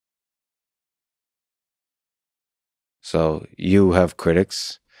So you have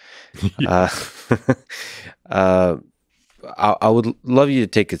critics. uh, I would love you to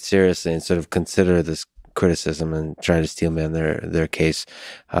take it seriously and sort of consider this criticism and try to steelman their case.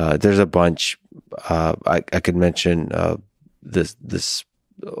 There's a bunch. I could mention this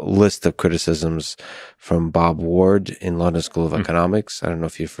list of criticisms from Bob Ward in London School of Economics. I don't know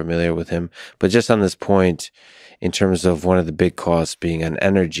if you're familiar with him, but just on this point, in terms of one of the big costs being on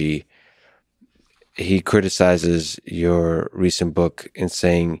energy, he criticizes your recent book in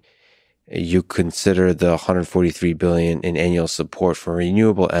saying you consider the $143 billion in annual support for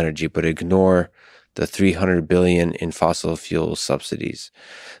renewable energy, but ignore the $300 billion in fossil fuel subsidies.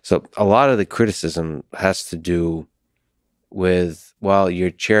 So a lot of the criticism has to do with, well,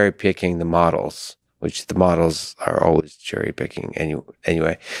 you're cherry picking the models, which the models are always cherry picking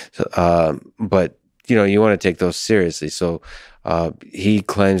anyway. So, but you want to take those seriously. So he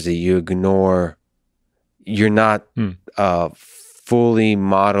claims that you're not fully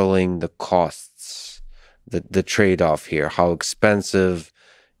modeling the costs, the trade-off here. How expensive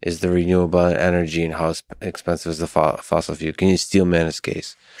is the renewable energy and how expensive is the fossil fuel? Can you steelman his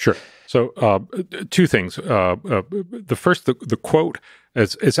case? Sure. So two things. The first, the quote,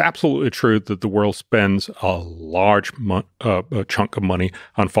 it's absolutely true that the world spends a large chunk of money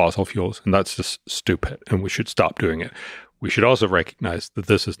on fossil fuels, and that's just stupid, and we should stop doing it. We should also recognize that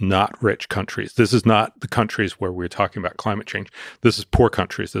this is not rich countries. This is not the countries where we're talking about climate change. This is poor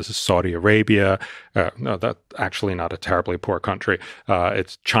countries. This is Saudi Arabia. No, that's actually not a terribly poor country.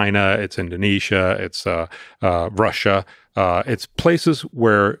 It's China. It's Indonesia. It's Russia. It's places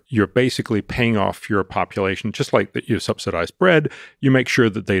where you're basically paying off your population, just like that you subsidize bread. You make sure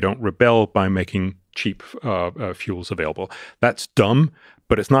that they don't rebel by making cheap fuels available. That's dumb.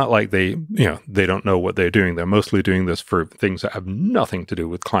 But it's not like they don't know what they're doing. They're mostly doing this for things that have nothing to do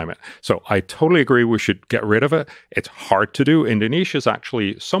with climate. So I totally agree we should get rid of it. It's hard to do. Indonesia's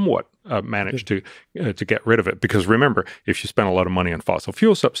actually somewhat managed to get rid of it. Because remember, if you spend a lot of money on fossil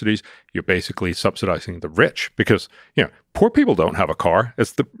fuel subsidies, you're basically subsidizing the rich because, poor people don't have a car.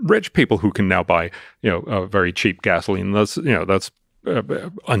 It's the rich people who can now buy, very cheap gasoline. That's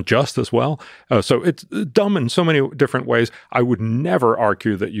unjust as well. So it's dumb in so many different ways. I would never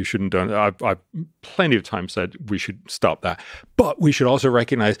argue that you shouldn't do it. I've plenty of times said we should stop that. But we should also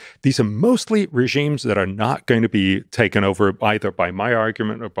recognize these are mostly regimes that are not going to be taken over either by my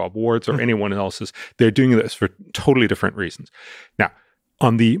argument or Bob Ward's or anyone else's. They're doing this for totally different reasons. Now,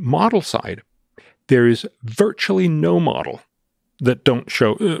 on the model side, there is virtually no model that don't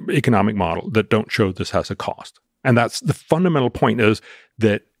show, economic model that don't show this has a cost. And that's the fundamental point is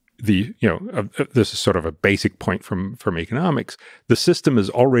that this is sort of a basic point from economics. The system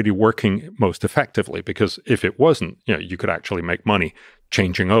is already working most effectively because if it wasn't, you could actually make money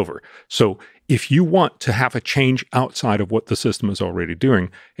changing over. So if you want to have a change outside of what the system is already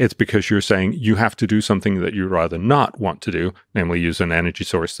doing, it's because you're saying you have to do something that you rather not want to do, namely use an energy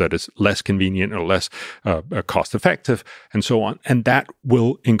source that is less convenient or less cost effective and so on. And that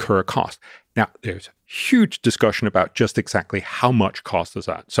will incur a cost. Now, there's huge discussion about just exactly how much cost is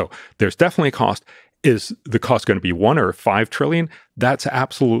that. So there's definitely a cost. Is the cost going to be 1 or 5 trillion? That's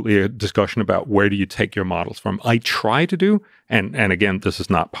absolutely a discussion about where do you take your models from. I try to do, and again, this is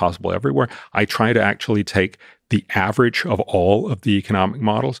not possible everywhere, I try to actually take the average of all of the economic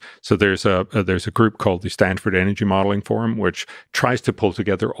models. So there's a group called the Stanford Energy Modeling Forum, which tries to pull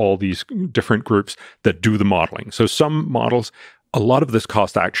together all these different groups that do the modeling. So some models, a lot of this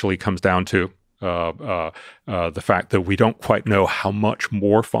cost actually comes down to the fact that we don't quite know how much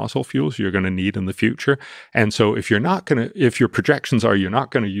more fossil fuels you're going to need in the future. And so if your projections are you're not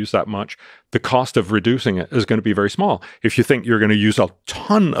going to use that much, the cost of reducing it is going to be very small. If you think you're going to use a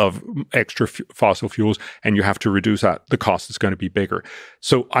ton of extra fossil fuels and you have to reduce that, the cost is going to be bigger.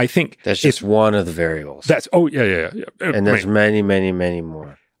 So I think that's just one of the variables. Yeah. And there's many, many, many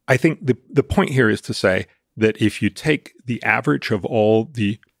more. I think the point here is to say that if you take the average of all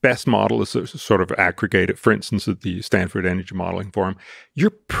the best model is sort of aggregated, for instance, at the Stanford Energy Modeling Forum,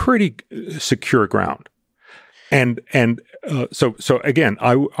 you're pretty secure ground. And so again,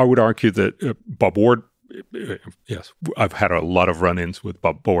 I would argue that Bob Ward, yes, I've had a lot of run-ins with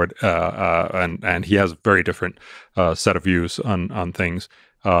Bob Ward, and he has a very different set of views on things.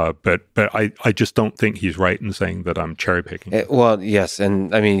 But I just don't think he's right in saying that I'm cherry picking. Well, yes,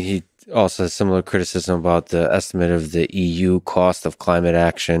 and I mean he also has similar criticism about the estimate of the EU cost of climate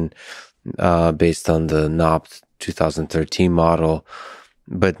action based on the NOPT 2013 model.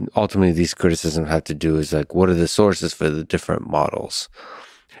 But ultimately, these criticisms have to do is like, what are the sources for the different models?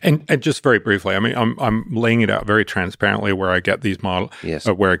 And just very briefly, I mean, I'm laying it out very transparently where I get these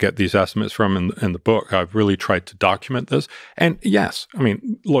where I get these estimates from in the book. I've really tried to document this. And yes, I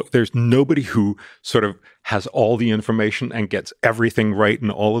mean, look, there's nobody who sort of has all the information and gets everything right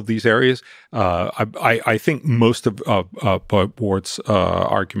in all of these areas. I think most of Ward's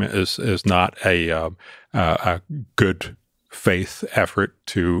argument is not a good faith effort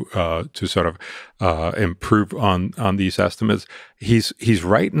to sort of improve on these estimates. He's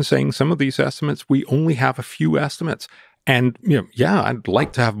right in saying some of these estimates, we only have a few estimates. And, I'd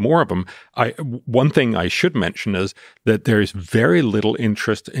like to have more of them. One thing I should mention is that there is very little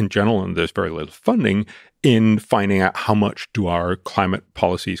interest in general, and there's very little funding in finding out how much do our climate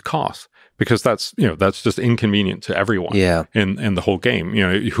policies cost. Because that's just inconvenient to everyone in the whole game.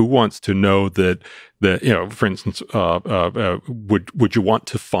 Who wants to know that for instance, would you want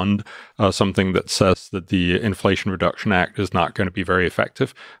to fund something that says that the Inflation Reduction Act is not going to be very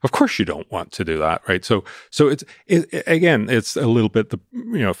effective? Of course you don't want to do that, right? So it's a little bit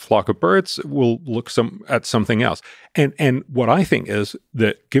the flock of birds will look at something else. And what I think is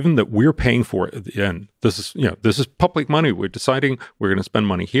that given that we're paying for it at the end, this is public money. We're deciding we're going to spend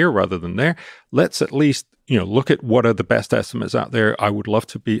money here rather than there. Let's at least look at what are the best estimates out there. I would love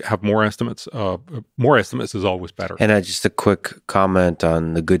to have more estimates. More estimates is always better. And just a quick comment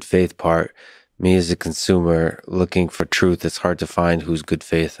on the good faith part. Me as a consumer looking for truth, it's hard to find who's good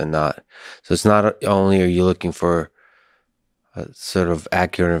faith and not. So it's not only are you looking for sort of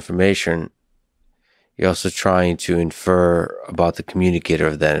accurate information, you're also trying to infer about the communicator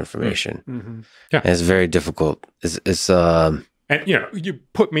of that information. Mm-hmm. Yeah, and it's very difficult. And you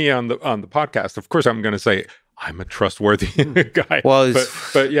put me on the podcast. Of course, I'm going to say I'm a trustworthy guy. Well,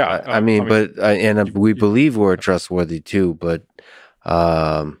 but yeah, we believe we're trustworthy too. But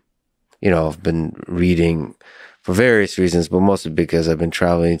I've been reading for various reasons, but mostly because I've been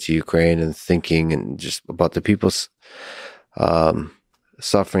traveling to Ukraine and thinking and just about the people's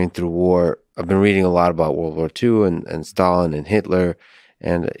suffering through war. I've been reading a lot about World War II and Stalin and Hitler,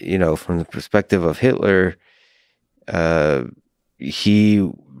 and from the perspective of Hitler,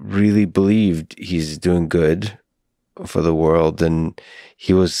 he really believed he's doing good for the world, and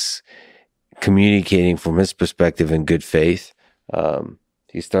he was communicating from his perspective in good faith.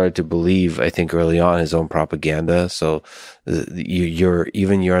 He started to believe, I think, early on his own propaganda. So your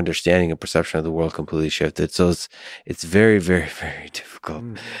understanding and perception of the world completely shifted. So it's very, very, very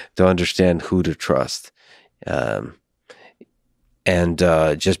difficult to understand who to trust. And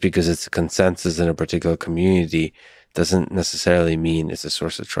just because it's a consensus in a particular community doesn't necessarily mean it's a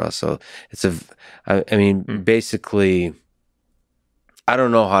source of trust. So basically, I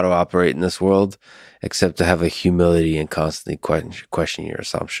don't know how to operate in this world except to have a humility and constantly question your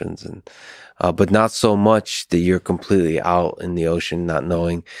assumptions, and but not so much that you're completely out in the ocean, not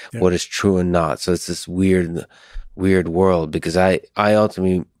knowing what is true and not. So it's this weird world, because I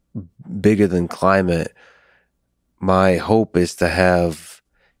ultimately, bigger than climate, my hope is to have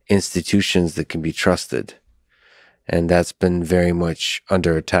institutions that can be trusted. And that's been very much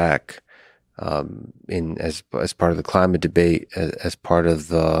under attack as part of the climate debate, as part of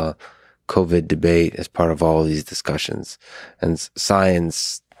the COVID debate, as part of all of these discussions. And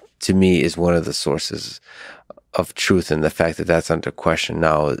science, to me, is one of the sources of truth, and the fact that that's under question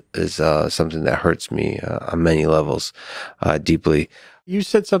now is something that hurts me on many levels deeply. You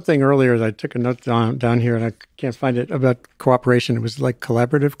said something earlier that I took a note down here, and I can't find it, about cooperation. It was like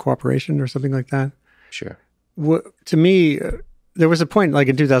collaborative cooperation or something like that. Sure. To me, there was a point, like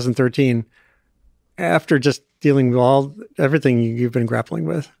in 2013, after just dealing with everything you've been grappling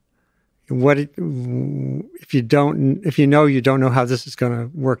with. If you don't know how this is going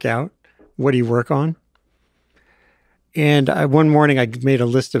to work out, what do you work on? And one morning I made a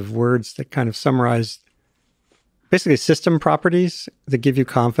list of words that kind of summarized basically system properties that give you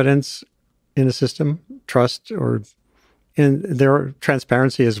confidence in a system, trust,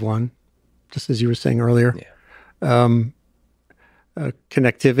 transparency is one, just as you were saying earlier. Yeah.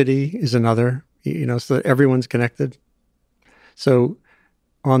 Connectivity is another, so that everyone's connected. So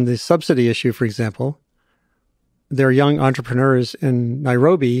on the subsidy issue, for example, there are young entrepreneurs in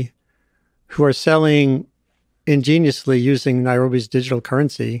Nairobi who are selling ingeniously, using Nairobi's digital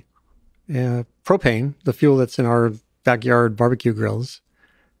currency, propane, the fuel that's in our backyard barbecue grills,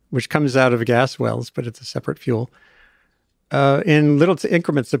 which comes out of gas wells, but it's a separate fuel, in little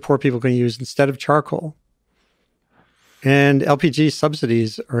increments that poor people can use instead of charcoal. And LPG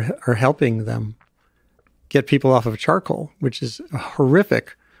subsidies are helping them get people off of charcoal, which is a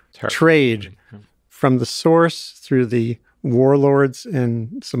horrific trade from the source through the warlords in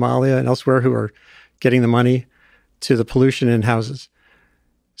Somalia and elsewhere who are getting the money to the pollution in houses.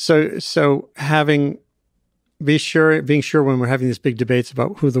 So being sure when we're having these big debates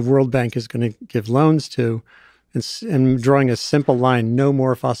about who the World Bank is going to give loans to, and drawing a simple line, no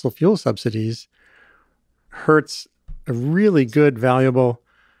more fossil fuel subsidies, hurts a really good, valuable,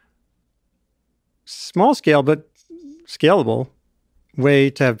 small scale, but scalable way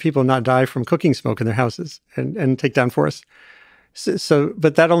to have people not die from cooking smoke in their houses and take down forests.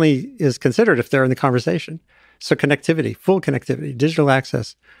 But that only is considered if they're in the conversation. So connectivity, full connectivity, digital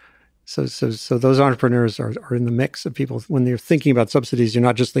access. So those entrepreneurs are in the mix of people. When they're thinking about subsidies, you're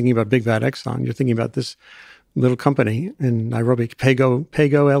not just thinking about big bad Exxon. You're thinking about this little company in Nairobi, Pego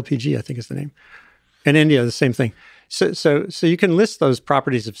LPG, I think is the name. In India, the same thing. So you can list those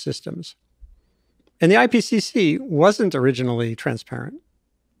properties of systems. And the IPCC wasn't originally transparent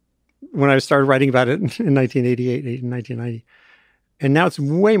when I started writing about it in 1988 and 1990. And now it's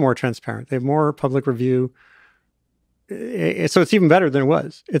way more transparent. They have more public review. So it's even better than it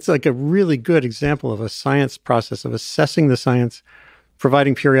was. It's like a really good example of a science process of assessing the science,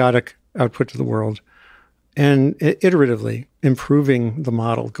 providing periodic output to the world, and iteratively improving the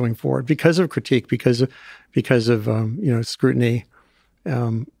model going forward because of critique, because of scrutiny,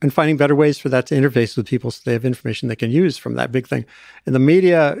 and finding better ways for that to interface with people so they have information they can use from that big thing. And the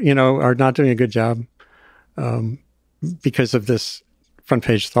media, are not doing a good job because of this front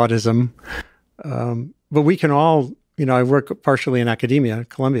page thoughtism. But we can all, I work partially in academia at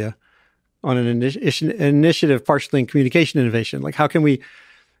Columbia on an initiative partially in communication innovation. Like, how can we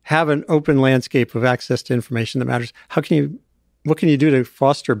have an open landscape of access to information that matters? What can you do to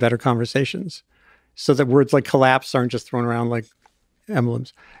foster better conversations so that words like collapse aren't just thrown around like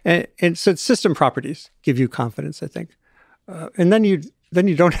emblems? And so system properties give you confidence, I think. And then you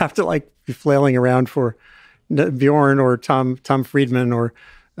don't have to be flailing around for Bjørn or Tom Fridman or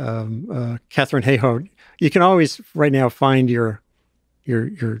Catherine Hayhoe. You can always right now find your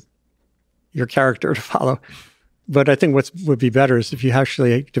character to follow. But I think what would be better is if you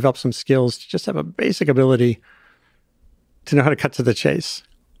actually develop some skills to just have a basic ability to know how to cut to the chase.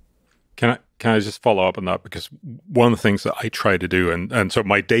 Can I just follow up on that? Because one of the things that I try to do, and so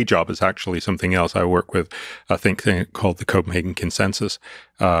my day job is actually something else. I work with a think tank called the Copenhagen Consensus,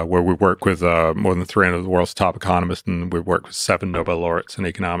 where we work with more than 300 of the world's top economists, and we work with 7 Nobel laureates in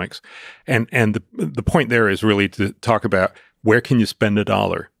economics. And the point there is really to talk about where can you spend a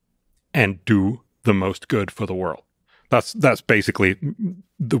dollar and do the most good for the world. That's basically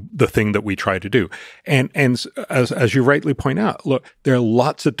the thing that we try to do. And as you rightly point out, look, there are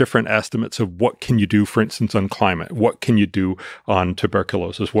lots of different estimates of what can you do, for instance, on climate, what can you do on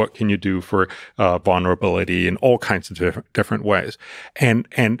tuberculosis, what can you do for vulnerability in all kinds of different ways. And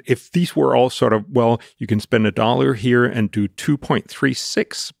if these were all sort of, well, you can spend a dollar here and do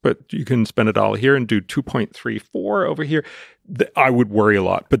 2.36, but you can spend a dollar here and do 2.34 over here, I would worry a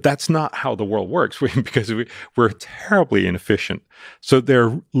lot. But that's not how the world works because we're terribly inefficient. So there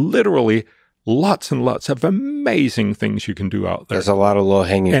are literally lots and lots of amazing things you can do out there. There's a lot of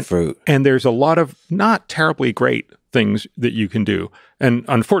low-hanging fruit. And there's a lot of not terribly great things that you can do. And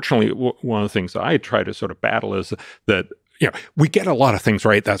unfortunately, one of the things that I try to sort of battle is that we get a lot of things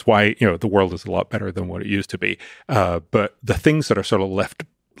right. That's why the world is a lot better than what it used to be. But the things that are sort of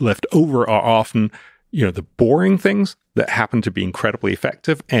left over are often the boring things that happen to be incredibly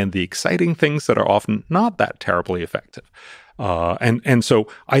effective and the exciting things that are often not that terribly effective. And so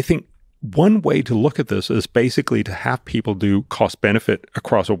I think one way to look at this is basically to have people do cost benefit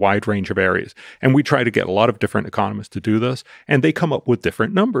across a wide range of areas. And we try to get a lot of different economists to do this, and they come up with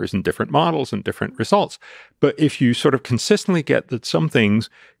different numbers and different models and different results. But if you sort of consistently get that some things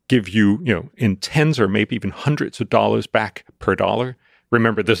give you, in tens or maybe even hundreds of dollars back per dollar.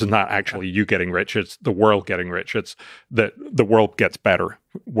 Remember, this is not actually you getting rich. It's the world getting rich. It's that the world gets better,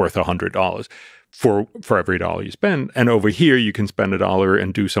 worth $100 for every dollar you spend. And over here, you can spend $1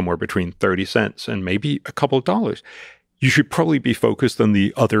 and do somewhere between 30 cents and maybe a couple of dollars. You should probably be focused on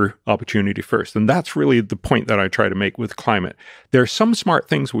the other opportunity first. And that's really the point that I try to make with climate. There are some smart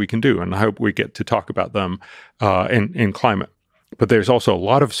things we can do, and I hope we get to talk about them in climate. But there's also a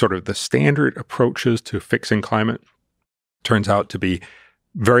lot of sort of the standard approaches to fixing climate turns out to be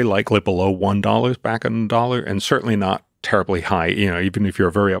very likely below $1 back on the dollar, and certainly not terribly high. Even if you're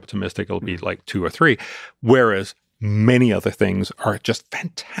very optimistic, it'll be like 2 or 3. Whereas many other things are just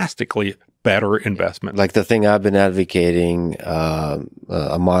fantastically better investment. Like the thing I've been advocating,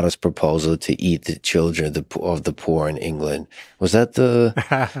 a modest proposal to eat the children of the poor in England. Was that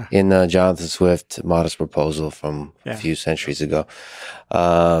in Jonathan Swift's modest proposal from a few centuries ago?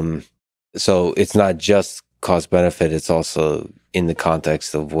 So it's not just cost benefit, it's also in the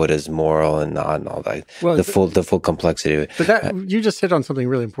context of what is moral and not, and all that. Well, the full complexity of it. But that you just hit on something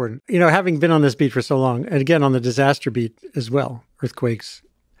really important. You know, having been on this beat for so long, and again on the disaster beat as well, earthquakes.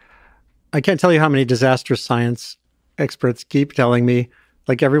 I can't tell you how many disaster science experts keep telling me,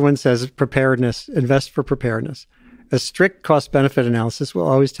 like everyone says, preparedness, invest for preparedness. A strict cost-benefit analysis will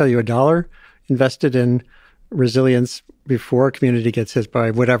always tell you $1 invested in resilience before a community gets hit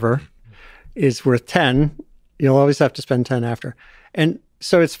by whatever is worth 10. You'll always have to spend 10 after. And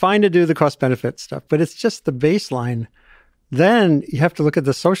so it's fine to do the cost-benefit stuff, but it's just the baseline. Then you have to look at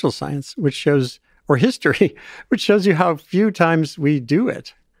the social science, which shows, or history, which shows you how few times we do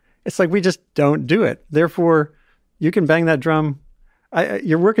it. It's like we just don't do it. Therefore, you can bang that drum.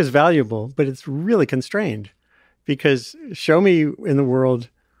 Your work is valuable, but it's really constrained. Because show me in the world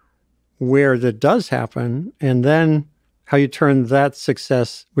where that does happen, and then how you turn that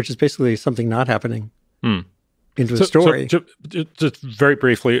success, which is basically something not happening, into a story. So just very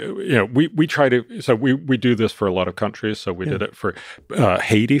briefly, you know, we try to, so we do this for a lot of countries. So we did it for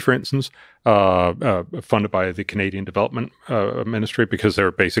Haiti, for instance, funded by the Canadian Development Ministry, because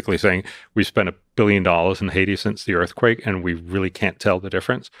they're basically saying we spent $1 billion in Haiti since the earthquake, and we really can't tell the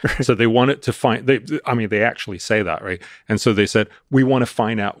difference. So they wanted to find, they actually say that, right? And so they said, we want to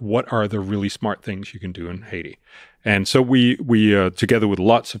find out what are the really smart things you can do in Haiti. And so we together with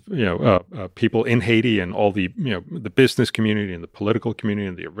lots of people in Haiti and all the the business community and the political community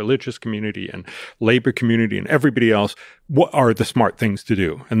and the religious community and labor community and everybody else, what are the smart things to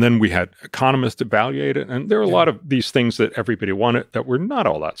do? And then we had economists evaluate it, and there are a lot of these things that everybody wanted that were not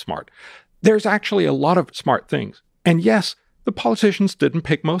all that smart. There's actually a lot of smart things, and yes, the politicians didn't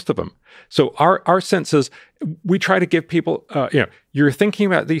pick most of them. So our sense is we try to give people, you're thinking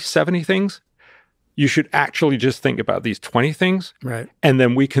about these 70 things. You should actually just think about these 20 things. Right. And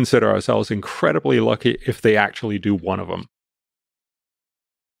then we consider ourselves incredibly lucky if they actually do one of them.